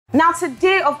Now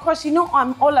today, of course, you know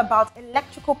I'm all about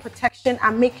electrical protection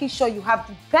and making sure you have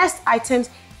the best items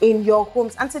in your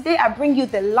homes. And today I bring you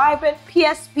the Liebert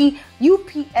PSP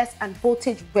UPS and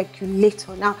voltage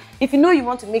regulator. Now, if you know you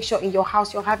want to make sure in your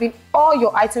house you're having all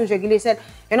your items regulated,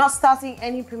 you're not starting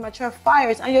any premature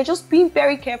fires, and you're just being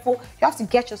very careful, you have to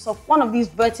get yourself one of these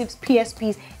Vertiv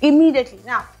PSPs immediately.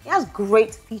 Now, it has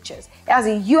great features. It has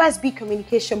a USB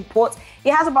communication port.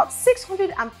 It has about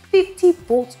 650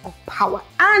 volts of power,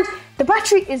 and the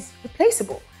battery is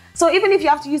replaceable. So even if you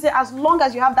have to use it, as long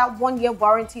as you have that 1-year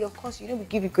warranty, of course, you know we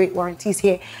give you great warranties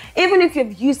here. Even if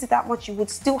you've used it that much, you would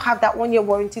still have that 1-year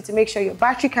warranty to make sure your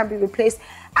battery can be replaced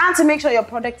and to make sure your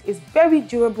product is very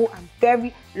durable and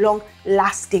very long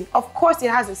lasting. Of course, it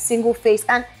has a single phase,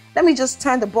 and let me just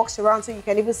turn the box around so you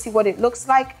can even see what it looks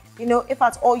like. You know, if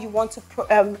at all you want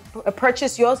to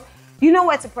purchase yours, you know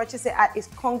where to purchase it at is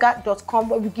konga.com,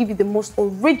 where we give you the most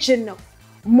original,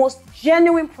 most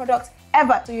genuine products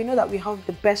ever, so you know that we have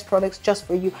the best products just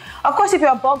for you. Of course, if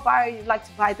you're a bulk buyer, you'd like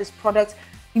to buy this product,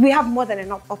 we have more than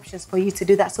enough options for you to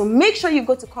do that. So make sure you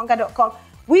go to konga.com.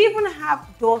 We even have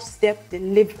doorstep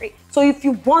delivery. So if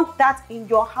you want that in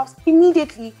your house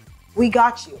immediately, we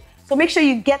got you. So make sure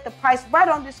you get the price right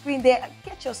on the screen there and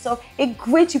get yourself a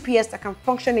great UPS that can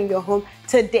function in your home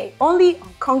today, only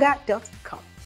on konga.com.